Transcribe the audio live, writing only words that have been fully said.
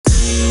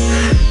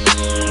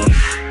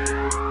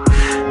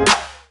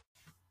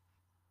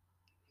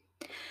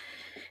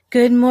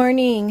Good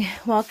morning.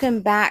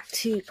 Welcome back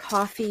to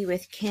Coffee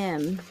with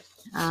Kim.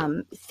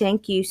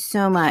 Thank you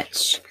so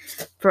much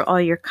for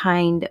all your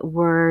kind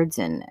words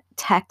and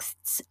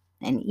texts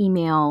and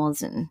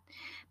emails and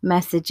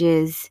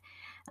messages.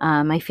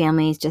 My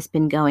family's just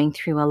been going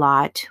through a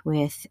lot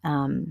with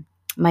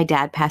my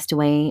dad passed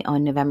away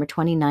on November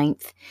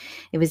 29th.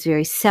 It was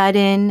very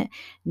sudden,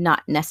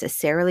 not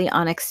necessarily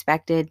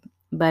unexpected,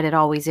 but it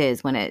always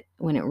is when it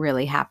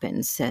really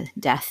happens.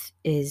 Death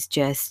is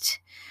just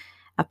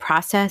a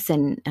process,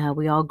 and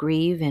we all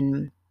grieve,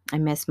 and I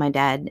miss my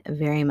dad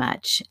very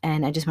much,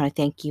 and I just want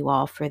to thank you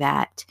all for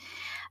that.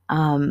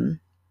 And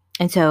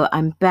so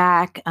I'm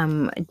back.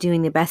 I'm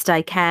doing the best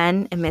I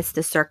can amidst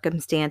the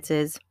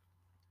circumstances,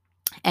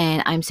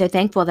 and I'm so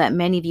thankful that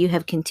many of you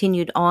have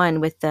continued on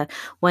with the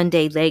One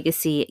Day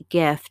Legacy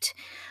gift,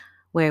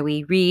 where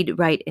we read,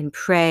 write, and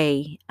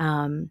pray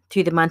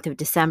through the month of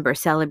December,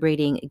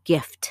 celebrating a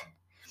gift.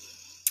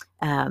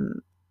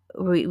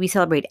 We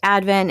celebrate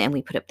Advent, and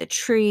we put up the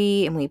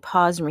tree, and we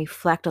pause and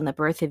reflect on the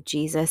birth of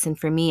Jesus. And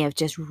for me, I've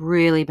just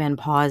really been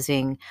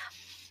pausing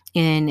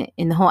in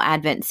the whole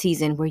Advent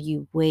season, where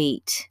you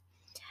wait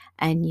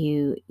and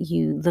you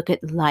look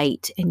at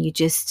light, and you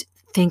just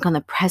think on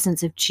the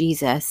presence of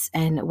Jesus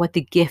and what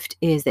the gift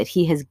is that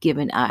he has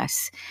given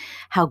us,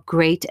 how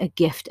great a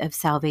gift of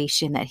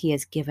salvation that he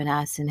has given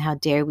us, and how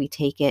dare we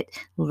take it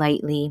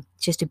lightly.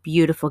 Just a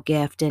beautiful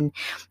gift. And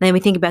then we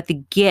think about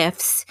the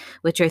gifts,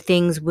 which are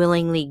things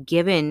willingly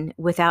given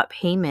without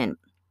payment,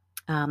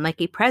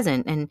 like a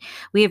present. And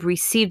we have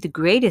received the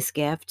greatest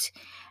gift.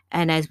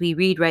 And as we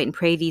read, write, and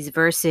pray these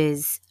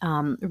verses,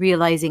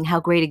 realizing how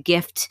great a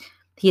gift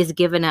he has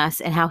given us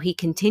and how he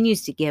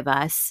continues to give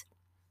us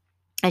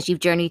as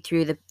you've journeyed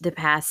through the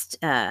past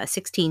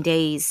 16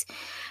 days,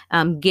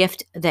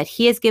 gift that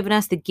he has given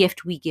us, the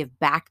gift we give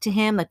back to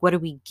him. Like, what are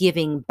we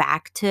giving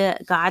back to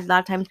God? A lot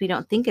of times we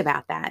don't think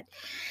about that.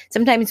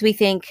 Sometimes we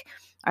think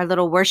our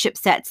little worship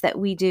sets that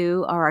we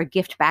do are our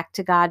gift back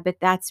to God, but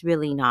that's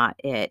really not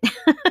it.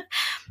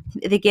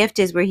 The gift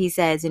is where he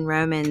says in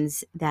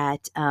Romans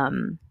that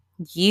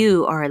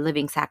you are a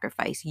living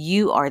sacrifice.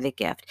 You are the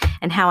gift.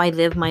 And how I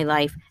live my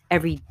life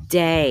every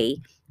day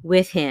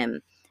with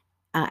him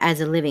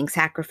as a living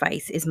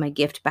sacrifice is my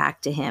gift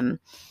back to him.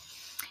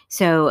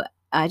 So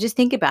just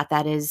think about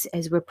that as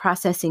we're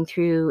processing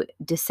through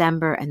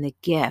December, and the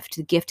gift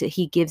that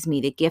he gives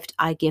me, the gift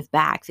I give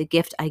back, the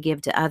gift I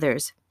give to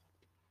others.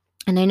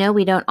 And I know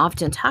we don't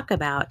often talk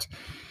about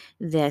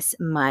this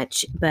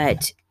much,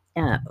 but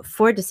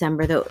for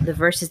December, the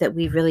verses that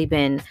we've really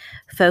been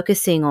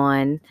focusing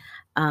on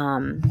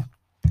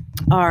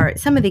are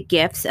some of the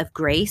gifts of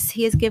grace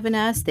he has given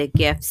us, the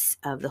gifts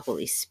of the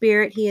Holy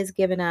Spirit he has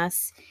given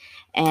us.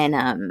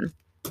 And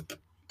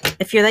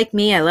if you're like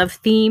me, I love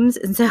themes.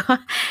 And so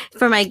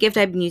for my gift,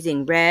 I've been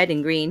using red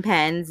and green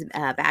pens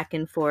back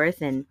and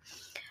forth. And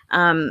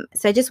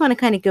so I just want to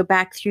kind of go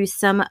back through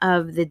some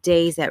of the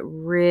days that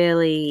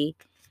really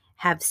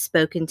have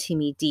spoken to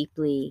me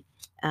deeply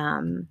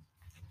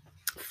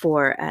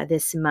for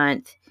this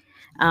month.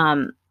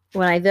 When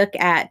I look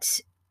at,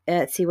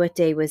 let's see, what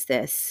day was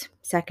this?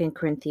 2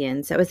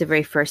 Corinthians. That was the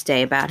very first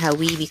day, about how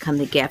we become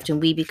the gift and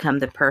we become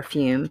the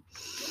perfume,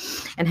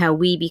 and how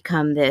we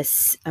become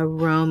this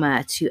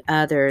aroma to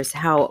others,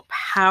 how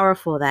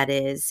powerful that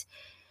is.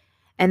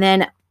 And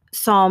then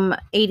Psalm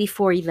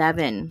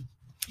 84:11.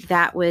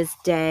 That was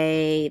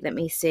day, let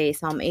me see,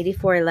 Psalm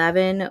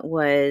 84:11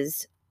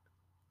 was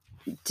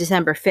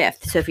December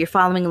 5th. So if you're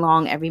following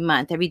along every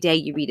month, every day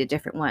you read a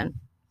different one.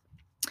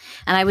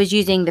 And I was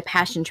using the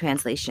Passion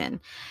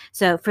Translation.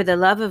 So, for the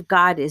love of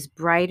God is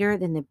brighter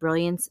than the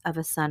brilliance of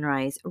a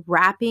sunrise,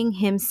 wrapping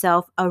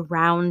himself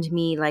around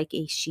me like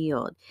a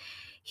shield.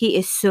 He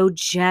is so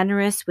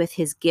generous with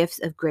his gifts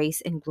of grace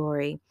and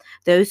glory.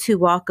 Those who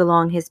walk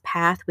along his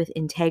path with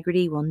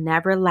integrity will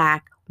never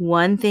lack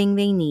one thing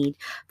they need,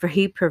 for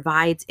he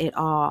provides it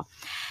all.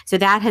 So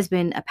that has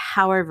been a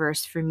power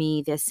verse for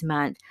me this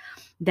month,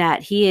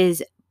 that he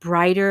is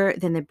brighter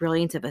than the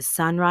brilliance of a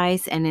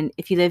sunrise. And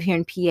if you live here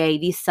in PA,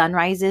 these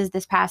sunrises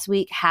this past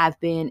week have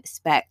been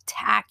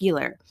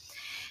spectacular.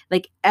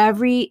 Like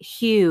every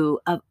hue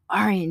of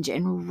orange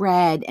and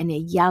red and a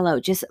yellow,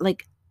 just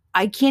like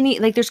I can't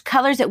like there's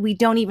colors that we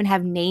don't even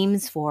have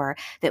names for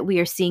that we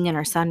are seeing in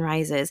our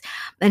sunrises.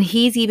 And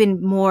he's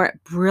even more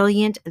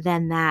brilliant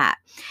than that.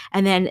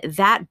 And then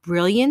that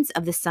brilliance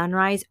of the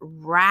sunrise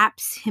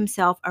wraps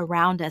himself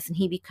around us, and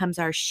he becomes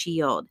our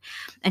shield.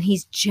 And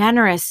he's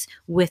generous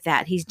with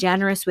that. He's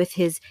generous with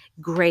his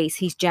grace.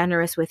 He's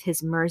generous with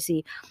his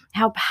mercy.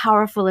 How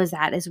powerful is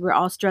that, as we're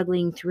all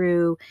struggling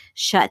through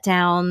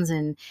shutdowns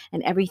and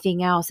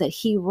everything else, that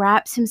he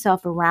wraps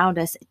himself around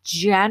us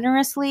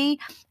generously,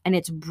 and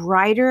it's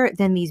brighter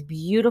than these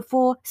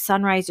beautiful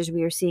sunrises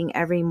we are seeing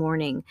every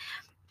morning.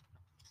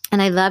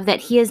 And I love that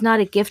he is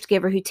not a gift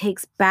giver who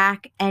takes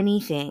back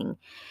anything.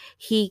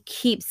 He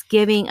keeps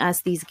giving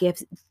us these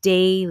gifts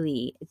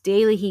daily.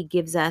 Daily, he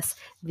gives us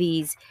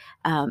these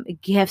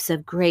gifts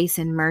of grace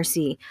and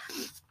mercy.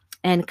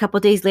 And a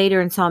couple days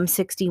later in Psalm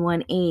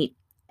 61:8,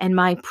 and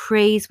my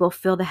praise will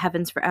fill the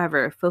heavens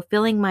forever,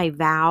 fulfilling my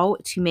vow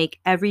to make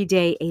every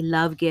day a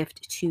love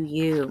gift to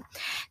you.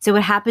 So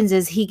what happens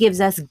is he gives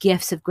us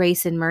gifts of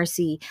grace and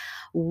mercy.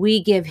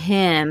 We give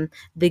him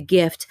the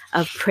gift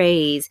of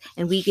praise,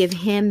 and we give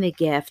him the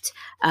gift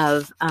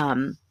of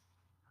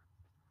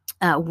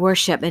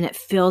worship, and it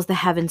fills the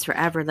heavens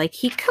forever. Like,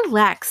 he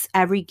collects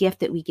every gift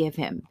that we give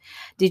him.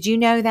 Did you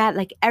know that?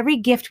 Like, every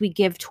gift we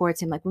give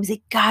towards him, like when we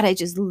say, God, I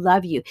just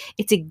love you,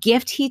 it's a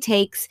gift he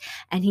takes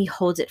and he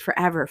holds it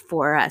forever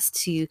for us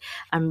to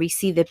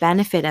receive the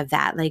benefit of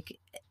that. Like,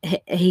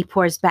 he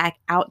pours back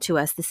out to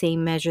us the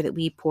same measure that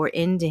we pour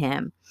into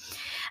him.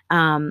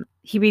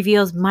 He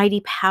reveals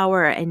mighty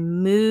power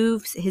and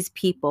moves his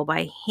people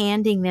by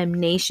handing them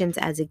nations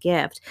as a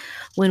gift.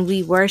 When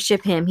we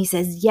worship him, he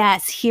says,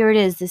 yes, here it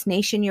is, this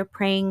nation you're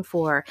praying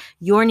for,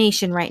 your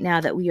nation right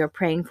now that we are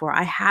praying for.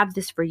 I have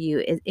this for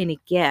you in a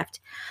gift.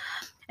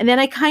 And then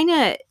I kind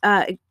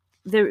of,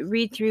 the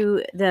read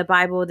through the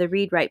Bible, the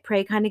read, write,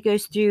 pray kind of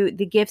goes through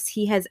the gifts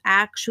he has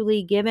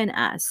actually given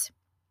us.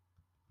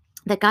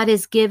 That God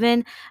has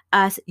given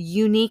us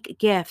unique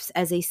gifts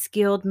as a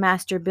skilled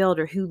master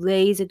builder who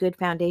lays a good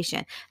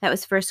foundation. That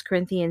was 1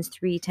 Corinthians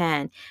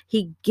 3:10.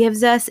 He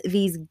gives us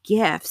these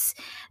gifts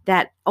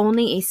that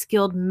only a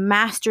skilled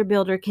master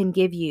builder can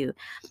give you.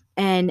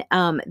 And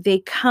they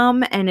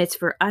come, and it's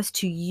for us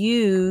to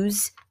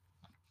use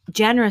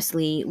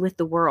generously with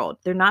the world.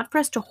 They're not for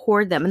us to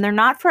hoard them, and they're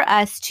not for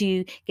us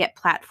to get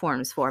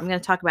platforms for. I'm going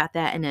to talk about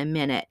that in a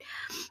minute.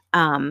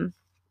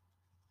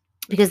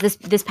 Because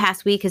this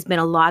past week has been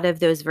a lot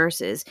of those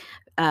verses.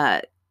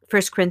 1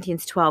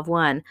 Corinthians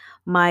 12:1,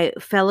 my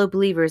fellow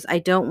believers, I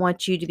don't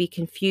want you to be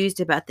confused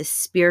about the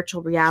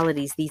spiritual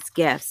realities, these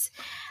gifts.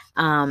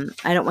 I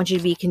don't want you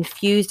to be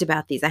confused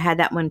about these. I had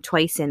that one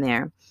twice in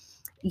there.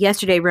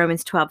 Yesterday,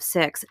 Romans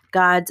 12:6,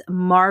 God's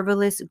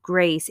marvelous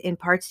grace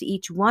imparts to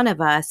each one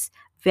of us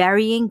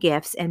varying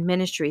gifts and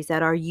ministries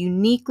that are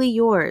uniquely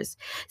yours.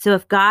 So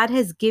if God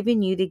has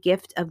given you the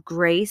gift of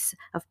grace,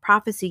 of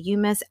prophecy, you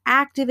must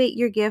activate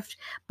your gift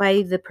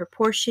by the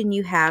proportion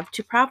you have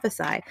to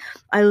prophesy.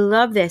 I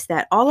love this,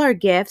 that all our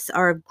gifts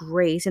are of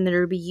grace and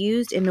they're to be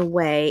used in a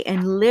way,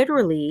 and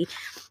literally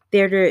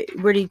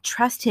we're to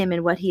trust him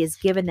in what he has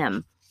given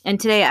them. And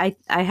today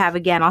I have,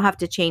 again, I'll have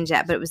to change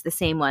that, but it was the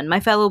same one. My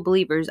fellow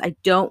believers, I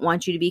don't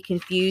want you to be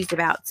confused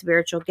about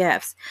spiritual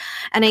gifts.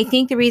 And I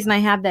think the reason I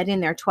have that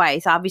in there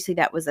twice, obviously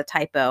that was a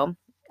typo,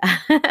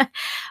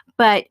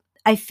 but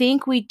I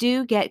think we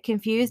do get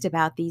confused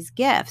about these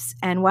gifts.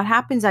 And what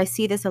happens, I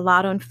see this a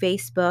lot on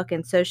Facebook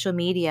and social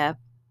media.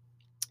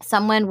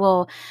 Someone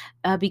will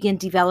begin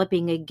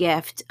developing a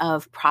gift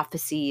of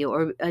prophecy,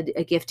 or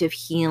a gift of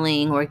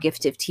healing, or a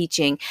gift of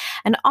teaching.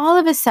 And all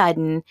of a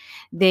sudden,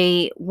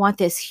 they want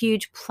this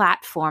huge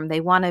platform.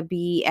 They want to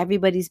be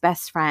everybody's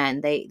best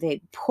friend.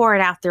 They pour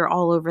it out there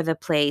all over the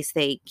place.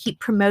 They keep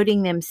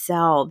promoting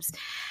themselves.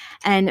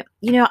 And,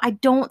 I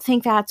don't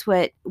think that's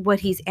what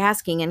he's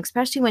asking. And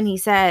especially when he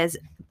says,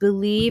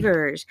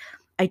 believers,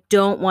 I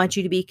don't want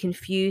you to be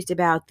confused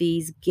about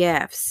these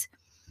gifts,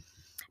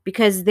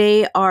 because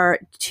they are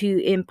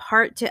to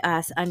impart to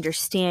us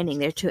understanding.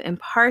 They're to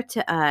impart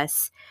to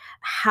us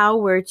how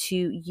we're to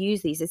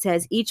use these. It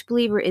says each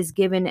believer is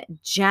given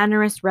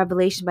generous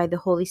revelation by the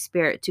Holy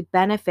Spirit to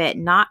benefit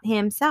not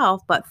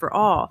himself, but for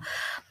all.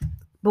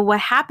 But what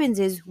happens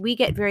is we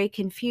get very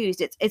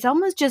confused. It's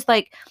almost just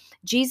like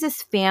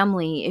Jesus'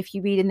 family, if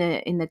you read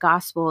in the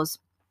Gospels,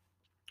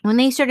 when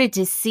they started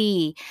to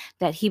see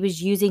that he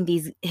was using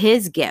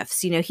his gifts,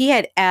 he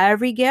had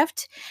every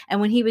gift. And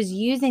when he was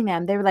using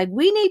them, they were like,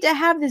 we need to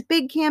have this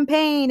big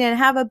campaign and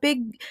have a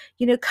big,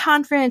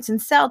 conference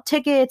and sell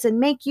tickets and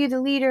make you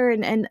the leader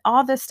and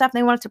all this stuff.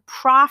 They wanted to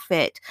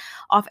profit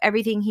off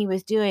everything he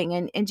was doing.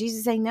 And Jesus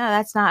is saying, no,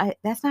 that's not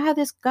how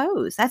this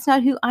goes. That's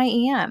not who I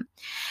am.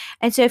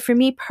 And so for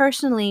me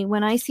personally,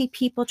 when I see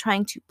people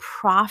trying to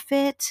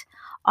profit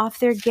off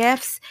their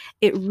gifts,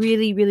 it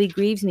really, really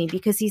grieves me,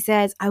 because he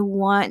says, I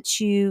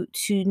want you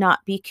to not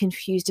be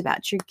confused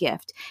about your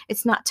gift.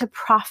 It's not to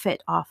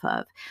profit off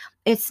of.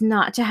 It's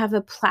not to have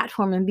a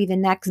platform and be the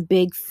next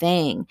big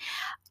thing.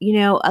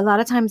 A lot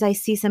of times I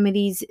see some of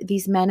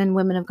these men and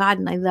women of God,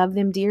 and I love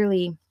them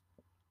dearly.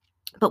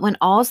 But when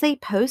all they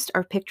post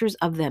are pictures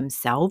of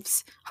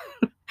themselves,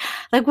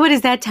 like, what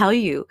does that tell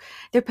you?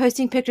 They're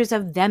posting pictures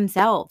of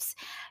themselves.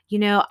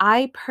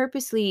 I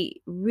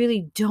purposely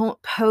really don't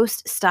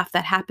post stuff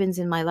that happens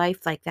in my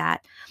life like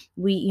that.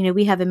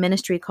 We have a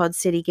ministry called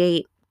City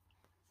Gate,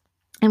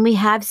 and we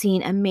have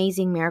seen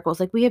amazing miracles.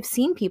 Like, we have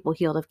seen people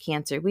healed of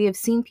cancer. We have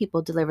seen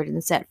people delivered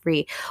and set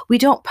free. We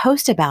don't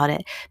post about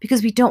it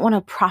because we don't want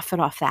to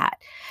profit off that.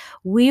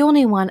 We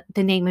only want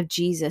the name of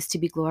Jesus to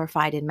be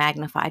glorified and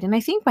magnified. And I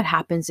think what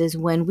happens is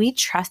when we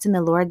trust in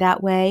the Lord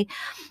that way,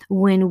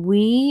 when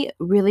we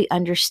really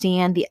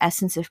understand the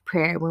essence of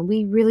prayer, when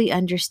we really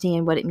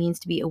understand what it means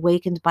to be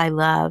awakened by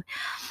love,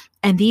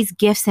 and these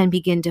gifts then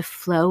begin to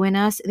flow in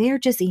us, they are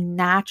just a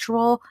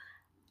natural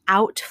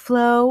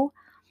outflow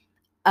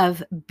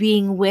of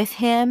being with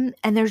him,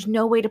 and there's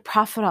no way to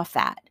profit off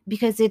that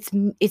because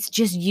it's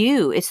just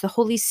you. It's the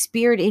Holy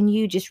Spirit in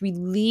you just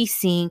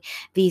releasing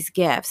these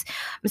gifts.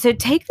 So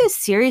take this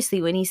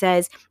seriously when he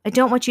says, I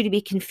don't want you to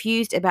be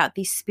confused about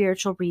these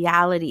spiritual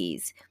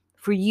realities.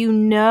 For you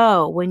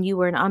know, when you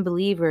were an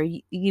unbeliever,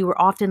 you were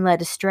often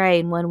led astray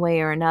in one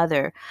way or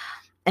another.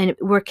 And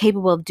we're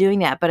capable of doing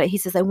that. But he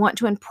says, I want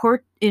to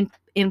impart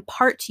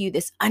to you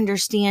this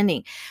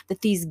understanding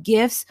that these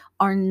gifts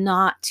are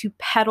not to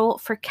peddle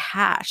for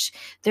cash.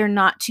 They're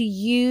not to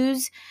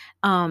use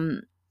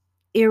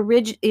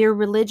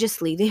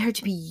irreligiously. They are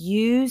to be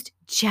used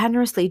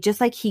generously,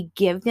 just like he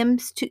gave them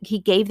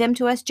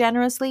to us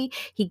generously.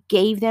 He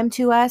gave them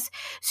to us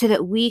so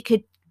that we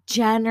could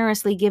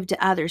generously give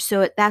to others.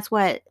 So that's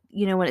what,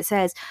 when it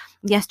says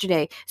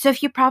yesterday. So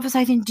if you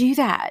prophesy, then do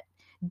that.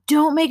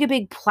 Don't make a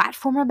big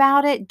platform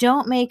about it.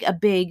 Don't make a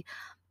big,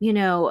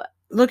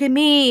 look at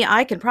me,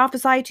 I can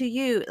prophesy to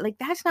you. Like,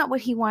 that's not what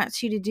he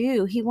wants you to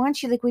do. He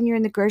wants you, like when you're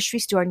in the grocery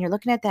store and you're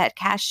looking at that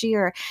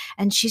cashier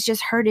and she's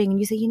just hurting and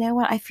you say, you know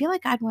what, I feel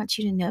like God wants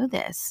you to know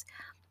this.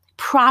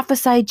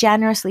 Prophesy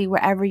generously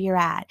wherever you're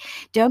at.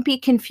 Don't be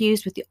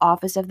confused with the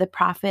office of the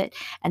prophet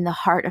and the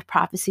heart of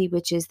prophecy,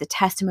 which is the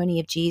testimony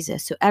of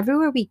Jesus. So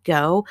everywhere we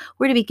go,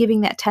 we're to be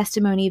giving that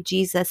testimony of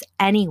Jesus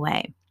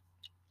anyway.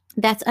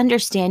 That's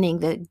understanding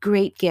the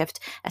great gift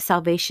of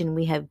salvation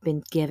we have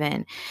been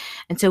given.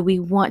 And so we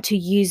want to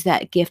use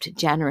that gift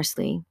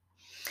generously.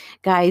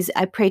 Guys,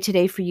 I pray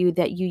today for you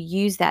that you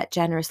use that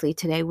generously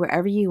today,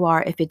 wherever you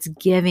are, if it's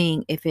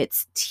giving, if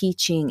it's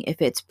teaching, if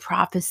it's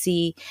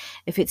prophecy,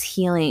 if it's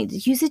healing,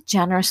 use it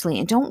generously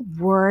and don't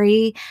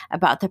worry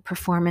about the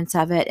performance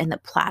of it and the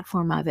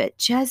platform of it.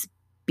 Just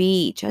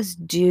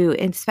do,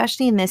 and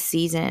especially in this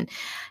season,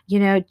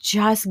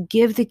 just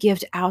give the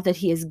gift out that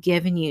he has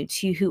given you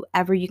to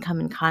whoever you come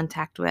in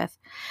contact with.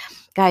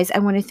 Guys, I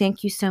want to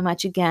thank you so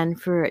much again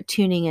for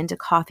tuning into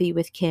Coffee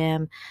with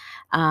Kim.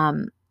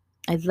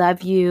 I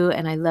love you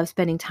and I love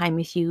spending time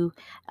with you.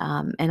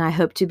 And I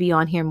hope to be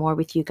on here more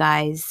with you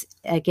guys.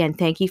 Again,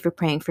 thank you for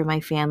praying for my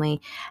family.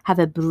 Have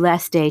a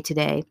blessed day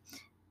today.